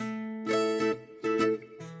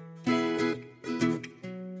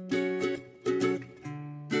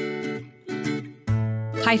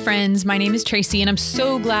Hi, friends. My name is Tracy, and I'm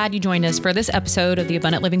so glad you joined us for this episode of the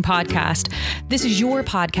Abundant Living Podcast. This is your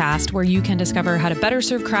podcast where you can discover how to better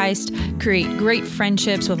serve Christ, create great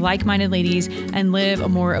friendships with like-minded ladies, and live a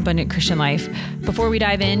more abundant Christian life. Before we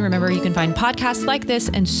dive in, remember you can find podcasts like this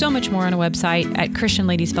and so much more on our website at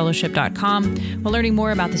ChristianLadiesFellowship.com. While learning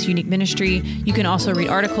more about this unique ministry, you can also read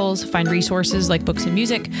articles, find resources like books and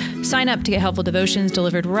music, sign up to get helpful devotions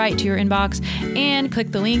delivered right to your inbox, and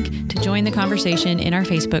click the link to join the conversation in our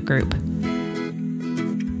Facebook group.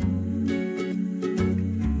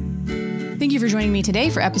 Thank you for joining me today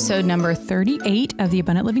for episode number 38 of the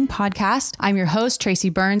Abundant Living Podcast. I'm your host, Tracy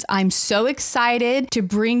Burns. I'm so excited to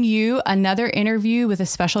bring you another interview with a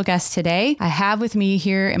special guest today. I have with me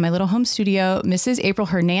here in my little home studio, Mrs. April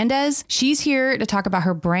Hernandez. She's here to talk about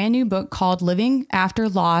her brand new book called Living After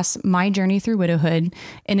Loss, My Journey Through Widowhood.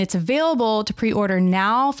 And it's available to pre-order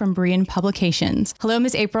now from Berean Publications. Hello,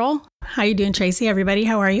 Miss April. How you doing, Tracy? Everybody,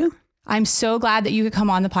 how are you? I'm so glad that you could come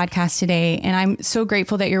on the podcast today, and I'm so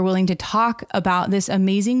grateful that you're willing to talk about this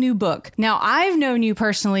amazing new book. Now, I've known you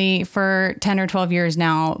personally for 10 or 12 years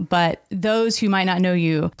now, but those who might not know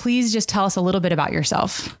you, please just tell us a little bit about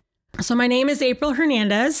yourself. So my name is April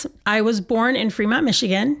Hernandez. I was born in Fremont,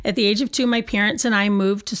 Michigan. At the age of 2, my parents and I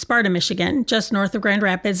moved to Sparta, Michigan, just north of Grand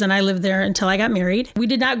Rapids, and I lived there until I got married. We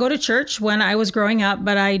did not go to church when I was growing up,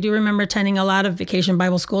 but I do remember attending a lot of vacation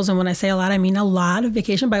Bible schools. And when I say a lot, I mean a lot of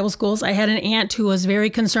vacation Bible schools. I had an aunt who was very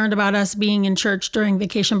concerned about us being in church during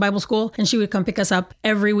vacation Bible school, and she would come pick us up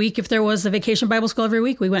every week. If there was a vacation Bible school every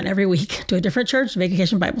week, we went every week to a different church,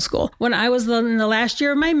 vacation Bible school. When I was in the last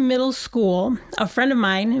year of my middle school, a friend of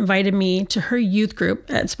mine invited me to her youth group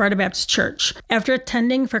at Sparta Baptist Church. After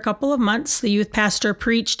attending for a couple of months, the youth pastor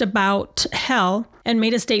preached about hell and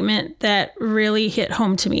made a statement that really hit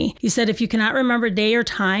home to me. He said, if you cannot remember day or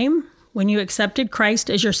time when you accepted Christ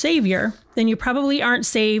as your Savior, then you probably aren't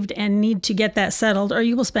saved and need to get that settled, or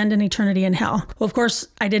you will spend an eternity in hell. Well, of course,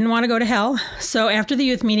 I didn't want to go to hell. So after the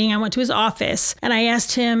youth meeting, I went to his office and I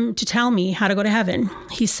asked him to tell me how to go to heaven.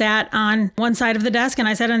 He sat on one side of the desk and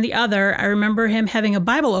I sat on the other. I remember him having a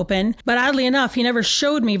Bible open, but oddly enough, he never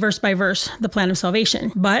showed me verse by verse the plan of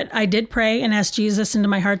salvation. But I did pray and ask Jesus into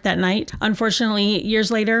my heart that night. Unfortunately,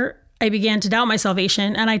 years later, I began to doubt my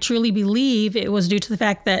salvation, and I truly believe it was due to the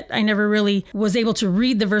fact that I never really was able to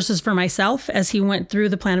read the verses for myself as he went through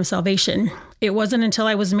the plan of salvation. It wasn't until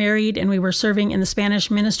I was married and we were serving in the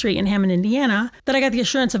Spanish ministry in Hammond, Indiana, that I got the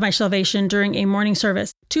assurance of my salvation during a morning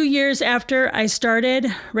service. 2 years after I started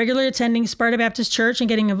regularly attending Sparta Baptist Church and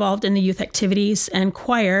getting involved in the youth activities and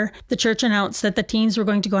choir, the church announced that the teens were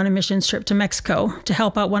going to go on a missions trip to Mexico to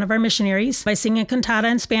help out one of our missionaries by singing a cantata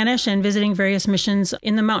in Spanish and visiting various missions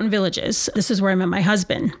in the mountain villages. This is where I met my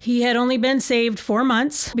husband. He had only been saved 4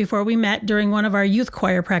 months before we met during one of our youth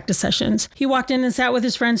choir practice sessions. He walked in and sat with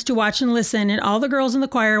his friends to watch and listen, and all the girls in the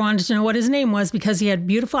choir wanted to know what his name was because he had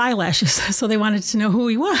beautiful eyelashes, so they wanted to know who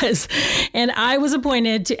he was. And I was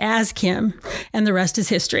appointed to ask him, and the rest is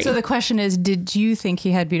history. So the question is, did you think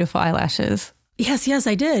he had beautiful eyelashes? Yes,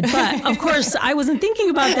 I did. But of course, I wasn't thinking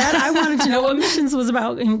about that. I wanted to know what missions was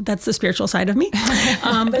about. And that's the spiritual side of me.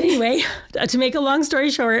 But anyway, to make a long story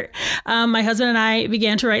short, my husband and I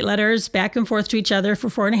began to write letters back and forth to each other for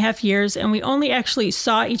 4.5 years. And we only actually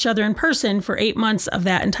saw each other in person for 8 months of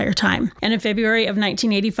that entire time. And in February of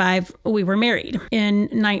 1985, we were married. In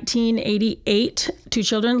 1988, 2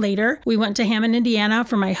 children later, we went to Hammond, Indiana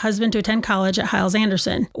for my husband to attend college at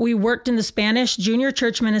Hyles-Anderson. We worked in the Spanish junior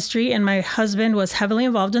church ministry, and my husband was heavily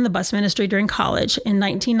involved in the bus ministry during college. In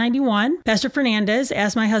 1991, Pastor Fernandez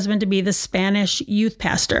asked my husband to be the Spanish youth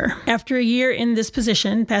pastor. After a year in this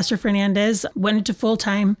position, Pastor Fernandez went into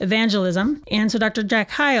full-time evangelism, and so Dr.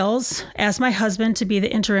 Jack Hyles asked my husband to be the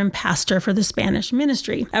interim pastor for the Spanish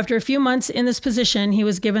ministry. After a few months in this position, he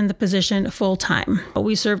was given the position full-time.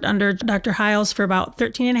 We served under Dr. Hyles for about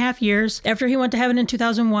 13 and a half years. After he went to heaven in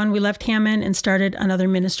 2001, we left Hammond and started another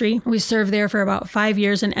ministry. We served there for about 5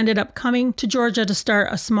 years and ended up coming to Georgia to start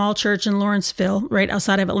a small church in Lawrenceville, right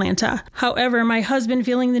outside of Atlanta. However, my husband,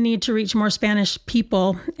 feeling the need to reach more Spanish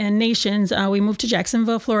people and nations, we moved to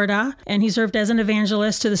Jacksonville, Florida, and he served as an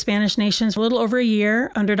evangelist to the Spanish nations for a little over a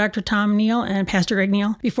year under Dr. Tom Neal and Pastor Greg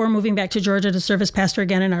Neal before moving back to Georgia to serve as pastor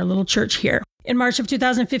again in our little church here. In March of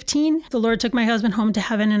 2015, the Lord took my husband home to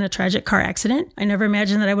heaven in a tragic car accident. I never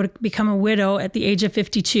imagined that I would become a widow at the age of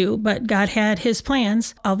 52, but God had his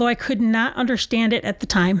plans. Although I could not understand it at the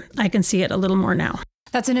time, I can see it a little more now.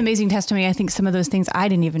 That's an amazing testimony. I think some of those things I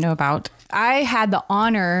didn't even know about. I had the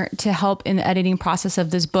honor to help in the editing process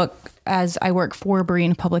of this book as I work for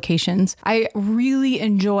Berean Publications. I really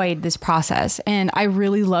enjoyed this process and I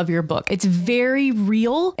really love your book. It's very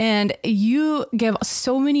real and you give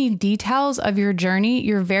so many details of your journey.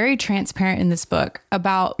 You're very transparent in this book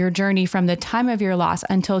about your journey from the time of your loss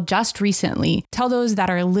until just recently. Tell those that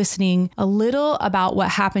are listening a little about what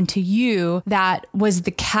happened to you that was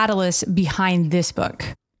the catalyst behind this book.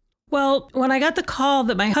 Well, when I got the call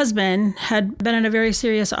that my husband had been in a very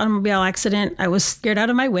serious automobile accident, I was scared out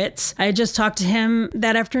of my wits. I had just talked to him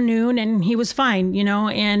that afternoon and he was fine,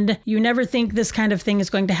 and you never think this kind of thing is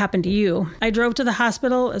going to happen to you. I drove to the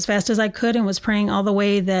hospital as fast as I could and was praying all the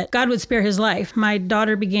way that God would spare his life. My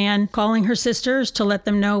daughter began calling her sisters to let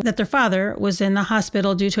them know that their father was in the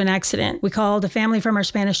hospital due to an accident. We called a family from our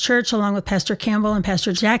Spanish church along with Pastor Campbell and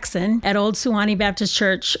Pastor Jackson at Old Suwannee Baptist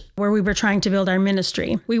Church where we were trying to build our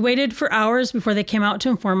ministry. We waited for hours before they came out to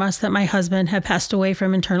inform us that my husband had passed away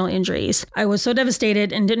from internal injuries. I was so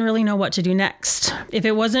devastated and didn't really know what to do next. If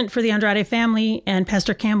it wasn't for the Andrade family and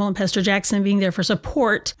Pastor Campbell and Pastor Jackson being there for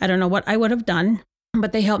support, I don't know what I would have done.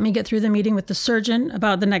 But they helped me get through the meeting with the surgeon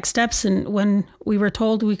about the next steps. And when we were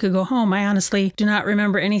told we could go home, I honestly do not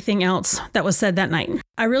remember anything else that was said that night.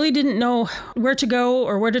 I really didn't know where to go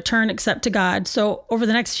or where to turn except to God. So over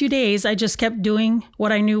the next few days, I just kept doing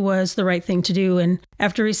what I knew was the right thing to do. And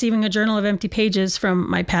after receiving a journal of empty pages from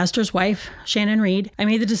my pastor's wife, Shannon Reed, I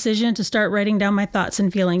made the decision to start writing down my thoughts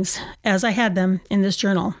and feelings as I had them in this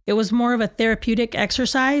journal. It was more of a therapeutic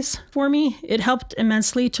exercise for me. It helped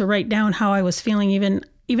immensely to write down how I was feeling even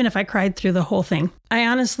if I cried through the whole thing. I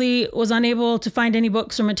honestly was unable to find any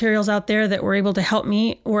books or materials out there that were able to help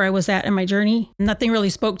me where I was at in my journey. Nothing really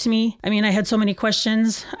spoke to me. I mean, I had so many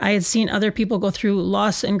questions. I had seen other people go through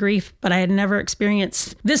loss and grief, but I had never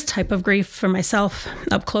experienced this type of grief for myself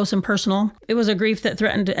up close and personal. It was a grief that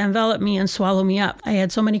threatened to envelop me and swallow me up. I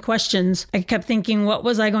had so many questions. I kept thinking, what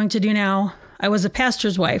was I going to do now? I was a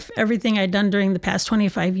pastor's wife. Everything I'd done during the past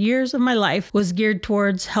 25 years of my life was geared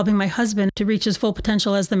towards helping my husband to reach his full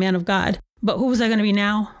potential as the man of God. But who was I going to be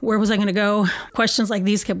now? Where was I going to go? Questions like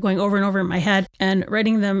these kept going over and over in my head, and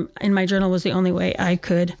writing them in my journal was the only way I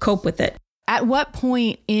could cope with it. At what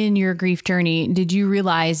point in your grief journey did you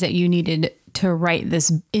realize that you needed to write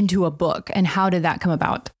this into a book, and how did that come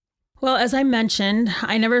about? Well, as I mentioned,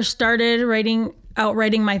 I never started writing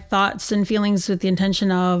my thoughts and feelings with the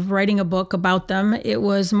intention of writing a book about them. It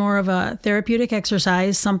was more of a therapeutic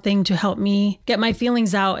exercise, something to help me get my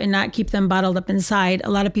feelings out and not keep them bottled up inside.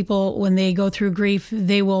 A lot of people, when they go through grief,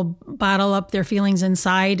 they will bottle up their feelings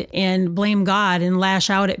inside and blame God and lash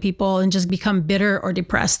out at people and just become bitter or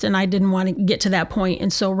depressed. And I didn't want to get to that point.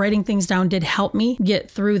 And so writing things down did help me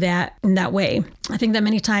get through that in that way. I think that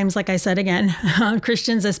many times, like I said again,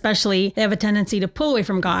 Christians especially, they have a tendency to pull away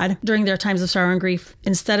from God during their times of sorrow and grief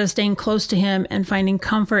instead of staying close to him and finding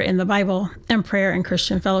comfort in the Bible and prayer and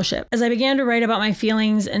Christian fellowship. As I began to write about my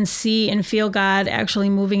feelings and see and feel God actually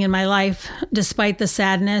moving in my life, despite the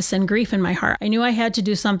sadness and grief in my heart, I knew I had to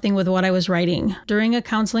do something with what I was writing. During a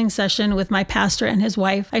counseling session with my pastor and his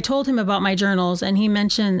wife, I told him about my journals, and he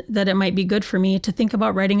mentioned that it might be good for me to think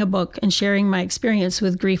about writing a book and sharing my experience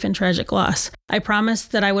with grief and tragic loss. I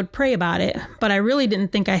promised that I would pray about it, but I really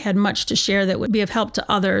didn't think I had much to share that would be of help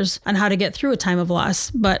to others on how to get through a time of loss.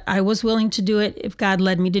 But I was willing to do it if God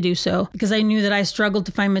led me to do so, because I knew that I struggled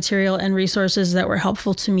to find material and resources that were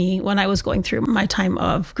helpful to me when I was going through my time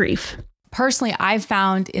of grief. Personally, I've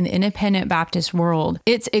found in the independent Baptist world,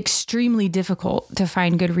 it's extremely difficult to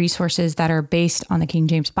find good resources that are based on the King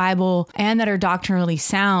James Bible and that are doctrinally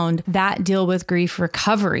sound that deal with grief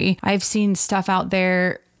recovery. I've seen stuff out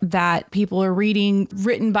there that people are reading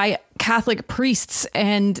written by Catholic priests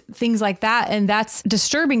and things like that. And that's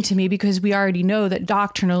disturbing to me because we already know that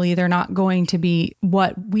doctrinally they're not going to be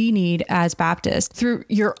what we need as Baptists. Through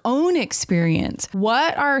your own experience,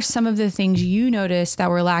 what are some of the things you noticed that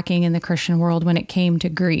were lacking in the Christian world when it came to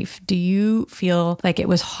grief? Do you feel like it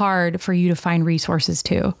was hard for you to find resources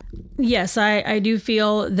too? Yes, I do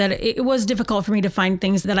feel that it was difficult for me to find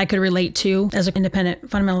things that I could relate to as an independent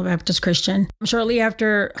fundamental Baptist Christian. Shortly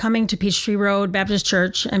after coming to Peachtree Road Baptist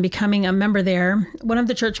Church and becoming a member there, one of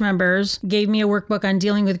the church members gave me a workbook on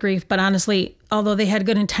dealing with grief, but honestly, although they had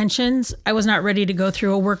good intentions, I was not ready to go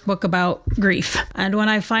through a workbook about grief. And when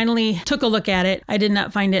I finally took a look at it, I did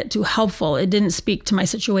not find it too helpful. It didn't speak to my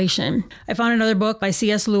situation. I found another book by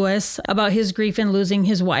C.S. Lewis about his grief in losing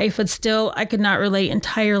his wife, but still I could not relate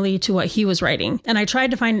entirely to what he was writing. And I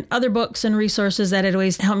tried to find other books and resources that had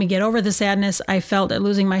always helped me get over the sadness I felt at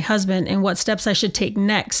losing my husband and what steps I should take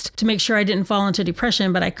next to make sure I didn't fall into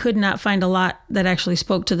depression, but I could not find a lot that actually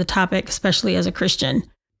spoke to the topic, especially as a Christian.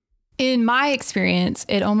 In my experience,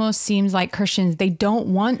 it almost seems like Christians, they don't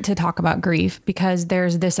want to talk about grief because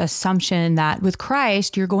there's this assumption that with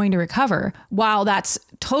Christ, you're going to recover. While that's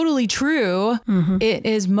totally true, it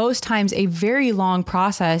is most times a very long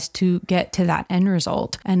process to get to that end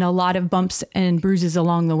result and a lot of bumps and bruises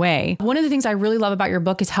along the way. One of the things I really love about your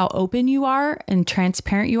book is how open you are and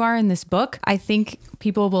transparent you are in this book. I think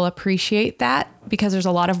people will appreciate that because there's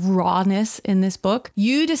a lot of rawness in this book.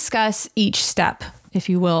 You discuss each step, if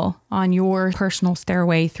you will, on your personal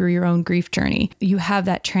stairway through your own grief journey. You have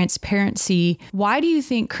that transparency. Why do you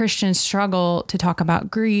think Christians struggle to talk about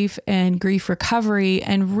grief and grief recovery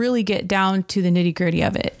and really get down to the nitty-gritty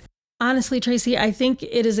of it? Honestly, Tracy, I think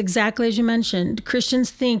it is exactly as you mentioned. Christians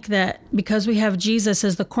think that because we have Jesus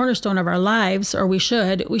as the cornerstone of our lives, or we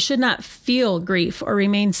should not feel grief or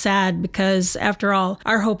remain sad because, after all,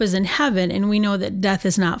 our hope is in heaven and we know that death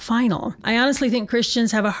is not final. I honestly think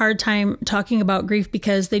Christians have a hard time talking about grief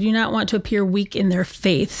because they do not want to appear weak in their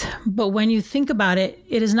faith. But when you think about it,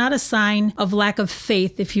 it is not a sign of lack of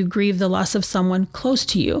faith if you grieve the loss of someone close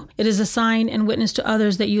to you. It is a sign and witness to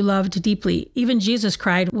others that you loved deeply. Even Jesus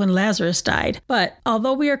cried when Lazarus died. But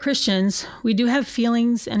although we are Christians, we do have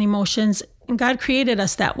feelings and emotions, and God created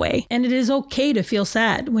us that way. And it is okay to feel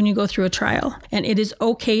sad when you go through a trial. And it is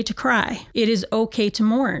okay to cry. It is okay to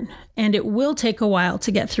mourn. And it will take a while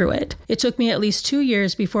to get through it. It took me at least 2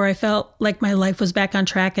 years before I felt like my life was back on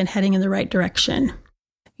track and heading in the right direction.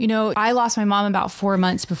 You know, I lost my mom about 4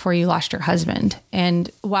 months before you lost your husband. And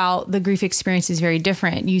while the grief experience is very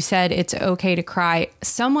different, you said it's okay to cry.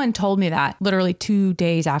 Someone told me that literally 2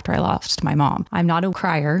 days after I lost my mom. I'm not a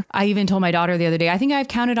crier. I even told my daughter the other day, I think I've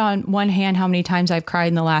counted on one hand how many times I've cried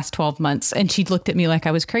in the last 12 months. And she looked at me like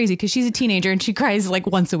I was crazy because she's a teenager and she cries like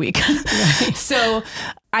once a week. Right. So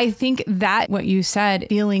I think that what you said,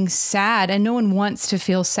 feeling sad, and no one wants to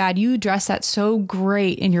feel sad. You address that so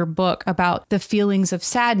great in your book about the feelings of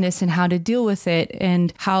sadness and how to deal with it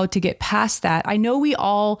and how to get past that. I know we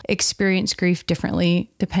all experience grief differently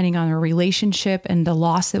depending on our relationship and the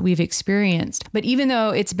loss that we've experienced. But even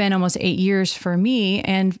though it's been almost 8 years for me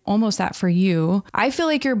and almost that for you, I feel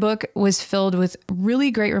like your book was filled with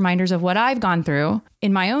really great reminders of what I've gone through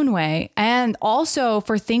in my own way, and also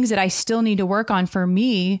for things that I still need to work on for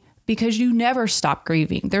me, because you never stop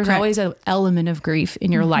grieving. There's Correct. always an element of grief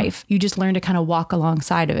in your life. You just learn to kind of walk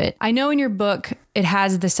alongside of it. I know in your book, it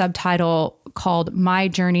has the subtitle called My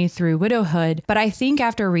Journey Through Widowhood, but I think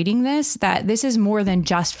after reading this, that this is more than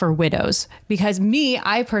just for widows, because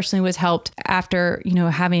I personally was helped after,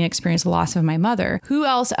 having experienced the loss of my mother. Who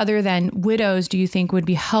else other than widows do you think would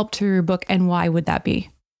be helped through your book, and why would that be?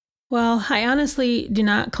 Well, I honestly do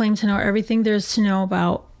not claim to know everything there is to know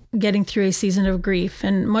about getting through a season of grief.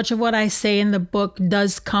 And much of what I say in the book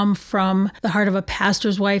does come from the heart of a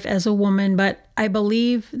pastor's wife as a woman, but I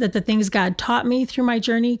believe that the things God taught me through my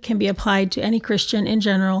journey can be applied to any Christian in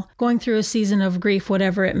general, going through a season of grief,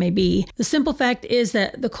 whatever it may be. The simple fact is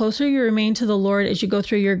that the closer you remain to the Lord as you go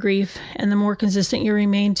through your grief, and the more consistent you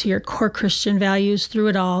remain to your core Christian values through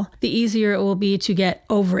it all, the easier it will be to get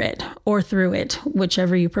over it or through it,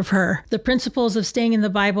 whichever you prefer. The principles of staying in the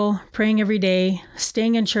Bible, praying every day,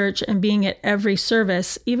 staying in church, and being at every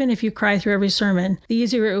service, even if you cry through every sermon, the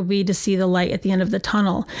easier it will be to see the light at the end of the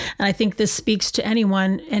tunnel. And I think this speaks to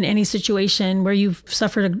anyone in any situation where you've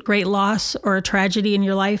suffered a great loss or a tragedy in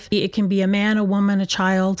your life. It can be a man, a woman, a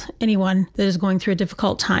child, anyone that is going through a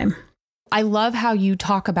difficult time. I love how you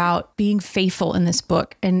talk about being faithful in this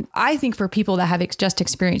book. And I think for people that have just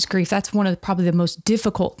experienced grief, that's one of probably the most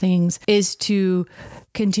difficult things, is to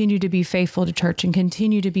continue to be faithful to church and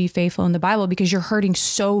continue to be faithful in the Bible, because you're hurting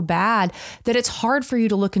so bad that it's hard for you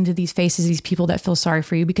to look into these faces, these people that feel sorry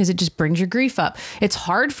for you, because it just brings your grief up. It's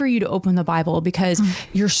hard for you to open the Bible because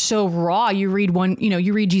you're so raw. You read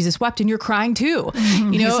you read Jesus wept and you're crying too,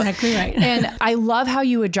 Exactly right. And I love how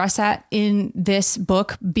you address that in this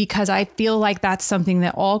book, because I feel like that's something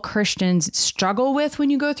that all Christians struggle with when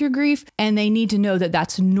you go through grief, and they need to know that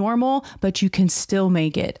that's normal, but you can still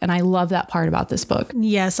make it. And I love that part about this book.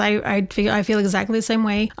 Yes, I feel exactly the same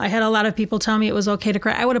way. I had a lot of people tell me it was okay to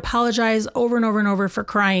cry. I would apologize over and over and over for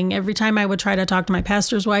crying. Every time I would try to talk to my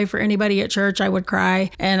pastor's wife or anybody at church, I would cry.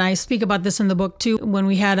 And I speak about this in the book too. When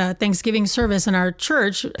we had a Thanksgiving service in our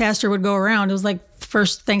church, pastor would go around. It was like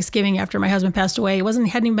first Thanksgiving after my husband passed away.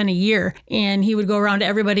 Hadn't even been a year. And he would go around to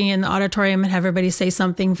everybody in the auditorium and have everybody say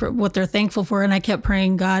something for what they're thankful for. And I kept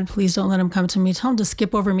praying, God, please don't let him come to me. Tell him to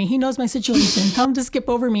skip over me. He knows my situation. Tell him to skip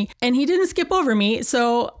over me. And he didn't skip over me.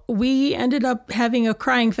 So we ended up having a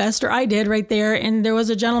crying fest, or I did right there. And there was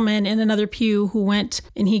a gentleman in another pew who went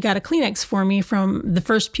and he got a Kleenex for me from the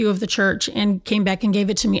first pew of the church and came back and gave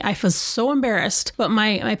it to me. I was so embarrassed. But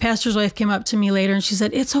my pastor's wife came up to me later and she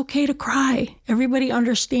said, it's okay to cry. Everybody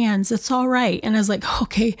understands. It's all right. And I was like,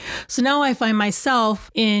 okay. So now I find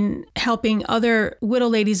myself in helping other widow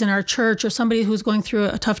ladies in our church or somebody who's going through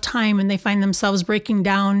a tough time and they find themselves breaking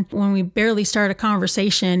down when we barely start a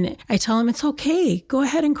conversation. I tell them it's okay. Go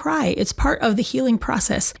ahead and cry. It's part of the healing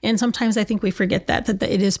process. And sometimes I think we forget that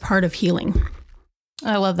it is part of healing.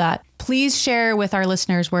 I love that. Please share with our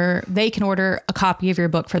listeners where they can order a copy of your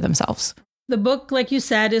book for themselves. The book, like you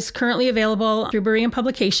said, is currently available through Berean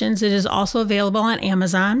Publications. It is also available on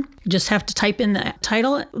Amazon. You just have to type in the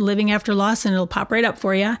title, Living After Loss, and it'll pop right up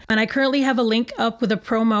for you. And I currently have a link up with a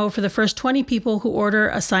promo for the first 20 people who order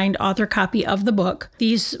a signed author copy of the book.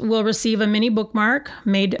 These will receive a mini bookmark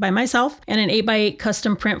made by myself and an 8x8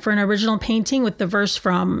 custom print for an original painting with the verse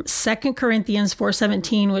from 2 Corinthians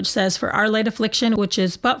 4:17, which says, For our light affliction, which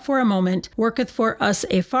is but for a moment, worketh for us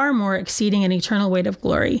a far more exceeding and eternal weight of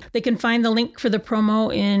glory. They can find the link for the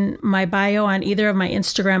promo in my bio on either of my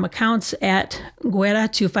Instagram accounts at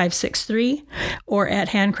Guerra2563 or at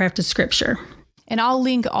Handcrafted Scripture. And I'll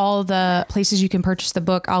link all the places you can purchase the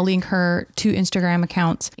book. I'll link her 2 Instagram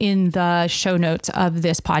accounts in the show notes of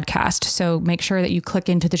this podcast. So make sure that you click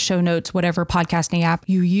into the show notes, whatever podcasting app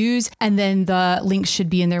you use, and then the links should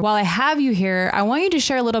be in there. While I have you here, I want you to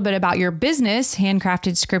share a little bit about your business,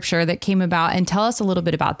 Handcrafted Scripture, that came about, and tell us a little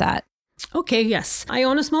bit about that. Okay, yes. I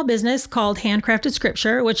own a small business called Handcrafted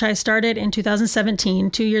Scripture, which I started in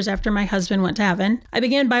 2017, 2 years after my husband went to heaven. I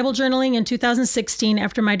began Bible journaling in 2016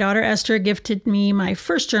 after my daughter Esther gifted me my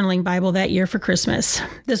first journaling Bible that year for Christmas.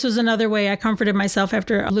 This was another way I comforted myself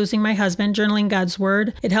after losing my husband, journaling God's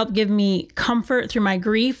Word. It helped give me comfort through my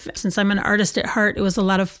grief. Since I'm an artist at heart, it was a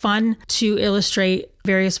lot of fun to illustrate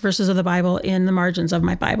various verses of the Bible in the margins of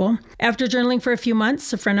my Bible. After journaling for a few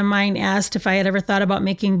months, a friend of mine asked if I had ever thought about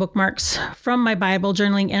making bookmarks from my Bible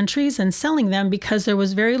journaling entries and selling them because there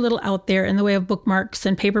was very little out there in the way of bookmarks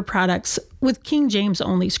and paper products with King James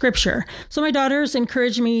only scripture. So my daughters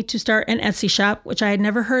encouraged me to start an Etsy shop, which I had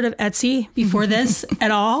never heard of Etsy before this at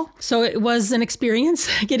all. So it was an experience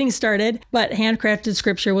getting started, but Handcrafted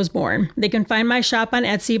Scripture was born. They can find my shop on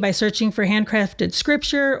Etsy by searching for Handcrafted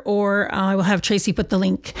Scripture, or I will have Tracy put the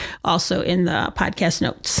link also in the podcast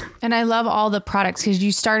notes. And I love all the products because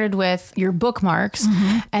you started with your bookmarks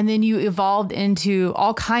and then you evolved into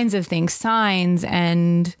all kinds of things, signs,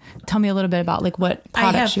 and tell me a little bit about like what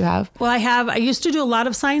products you have. Well, I used to do a lot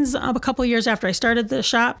of signs a couple of years after I started the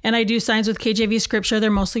shop, and I do signs with KJV Scripture. They're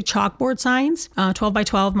mostly chalkboard signs, 12 by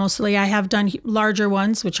 12 mostly. I have done larger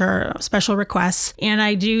ones, which are special requests. And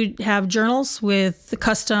I do have journals with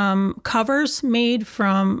custom covers made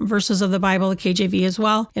from verses of the Bible, the KJV as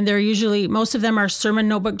well. And they're usually, most of them are sermon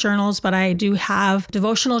notebook journals, but I do have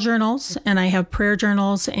devotional journals and I have prayer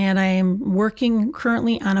journals, and I am working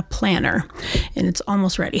currently on a planner and it's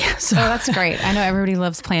almost ready. So that's great. I know everybody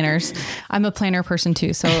loves planners. I'm a planner person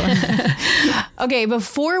too. So, okay,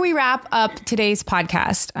 before we wrap up today's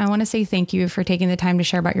podcast, I want to say thank you for taking the time to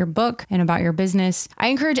share about your book and about your business. I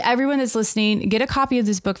encourage everyone that's listening, get a copy of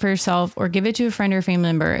this book for yourself or give it to a friend or family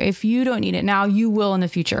member. If you don't need it now, you will in the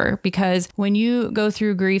future, because when you go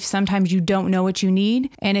through grief, sometimes you don't know what you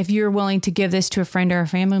need. And if you're willing to give this to a friend or a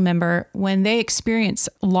family member, when they experience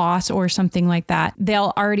loss or something like that,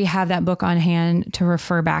 they'll already have that book on hand to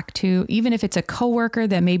refer back to, even if it's a coworker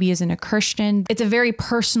that maybe isn't a Christian. It's a very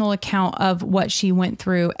personal account of what she went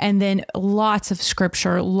through. And then lots of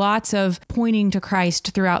scripture, lots of pointing to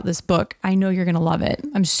Christ throughout this book. I know you're going to love it.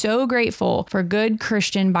 I'm so grateful for good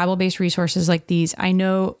Christian Bible-based resources like these. I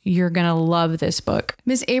know you're going to love this book.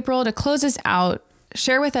 Ms. April, to close us out,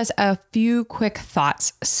 share with us a few quick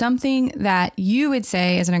thoughts, something that you would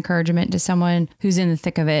say as an encouragement to someone who's in the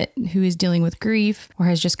thick of it, who is dealing with grief or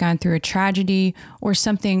has just gone through a tragedy or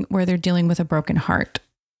something where they're dealing with a broken heart.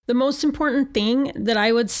 The most important thing that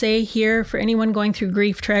I would say here for anyone going through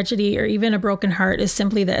grief, tragedy, or even a broken heart is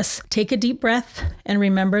simply this. Take a deep breath and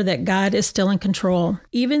remember that God is still in control.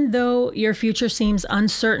 Even though your future seems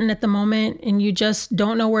uncertain at the moment and you just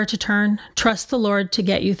don't know where to turn, trust the Lord to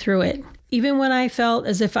get you through it. Even when I felt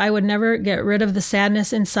as if I would never get rid of the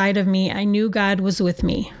sadness inside of me, I knew God was with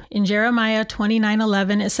me. In Jeremiah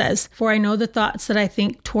 29:11, it says, "For I know the thoughts that I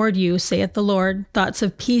think toward you, saith the Lord, thoughts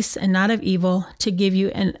of peace and not of evil, to give you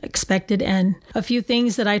an expected end." A few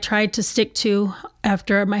things that I tried to stick to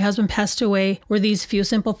after my husband passed away were these few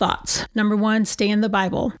simple thoughts. Number one, stay in the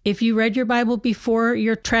Bible. If you read your Bible before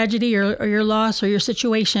your tragedy or your loss or your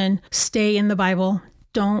situation, stay in the Bible.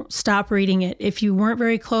 Don't stop reading it. If you weren't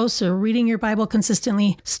very close or reading your Bible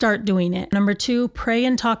consistently, start doing it. Number two, pray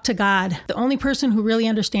and talk to God. The only person who really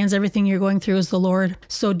understands everything you're going through is the Lord.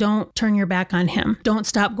 So don't turn your back on him. Don't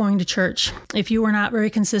stop going to church. If you were not very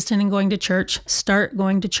consistent in going to church, start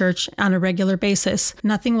going to church on a regular basis.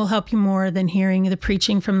 Nothing will help you more than hearing the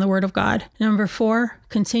preaching from the Word of God. Number four,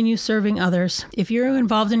 continue serving others. If you're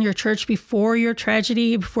involved in your church before your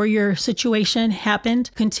tragedy, before your situation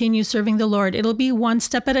happened, continue serving the Lord. It'll be one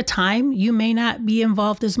step at a time. You may not be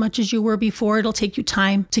involved as much as you were before. It'll take you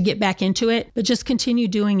time to get back into it, but just continue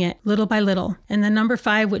doing it little by little. And then number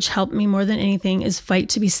five, which helped me more than anything, is fight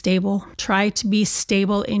to be stable. Try to be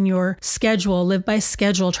stable in your schedule. Live by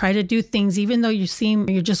schedule. Try to do things, even though you're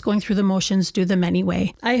just going through the motions, do them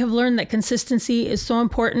anyway. I have learned that consistency is so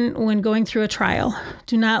important when going through a trial.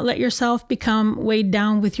 Do not let yourself become weighed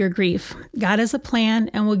down with your grief. God has a plan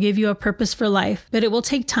and will give you a purpose for life, but it will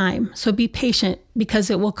take time. So be patient because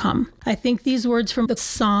it will come. I think these words from the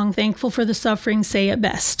song, Thankful for the Suffering, say it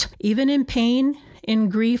best. Even in pain, in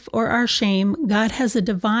grief, or our shame, God has a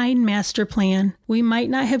divine master plan. We might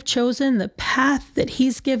not have chosen the path that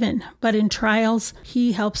He's given, but in trials,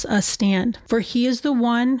 He helps us stand. For He is the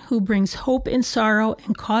one who brings hope in sorrow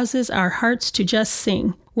and causes our hearts to just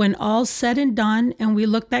sing. When all's said and done and we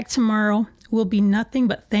look back tomorrow, we'll be nothing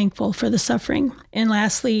but thankful for the suffering. And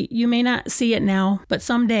lastly, you may not see it now, but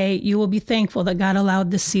someday you will be thankful that God allowed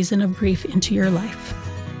this season of grief into your life.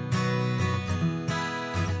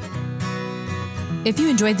 If you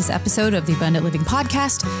enjoyed this episode of the Abundant Living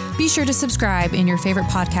Podcast, be sure to subscribe in your favorite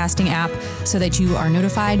podcasting app so that you are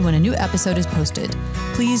notified when a new episode is posted.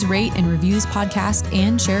 Please rate and review this podcast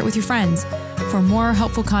and share it with your friends. For more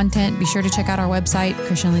helpful content, be sure to check out our website,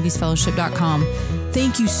 ChristianLadiesFellowship.com.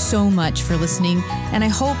 Thank you so much for listening, and I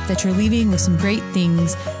hope that you're leaving with some great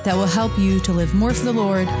things that will help you to live more for the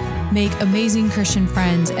Lord, make amazing Christian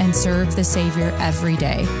friends, and serve the Savior every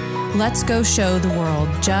day. Let's go show the world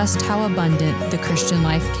just how abundant the Christian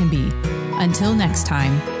life can be. Until next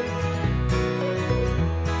time.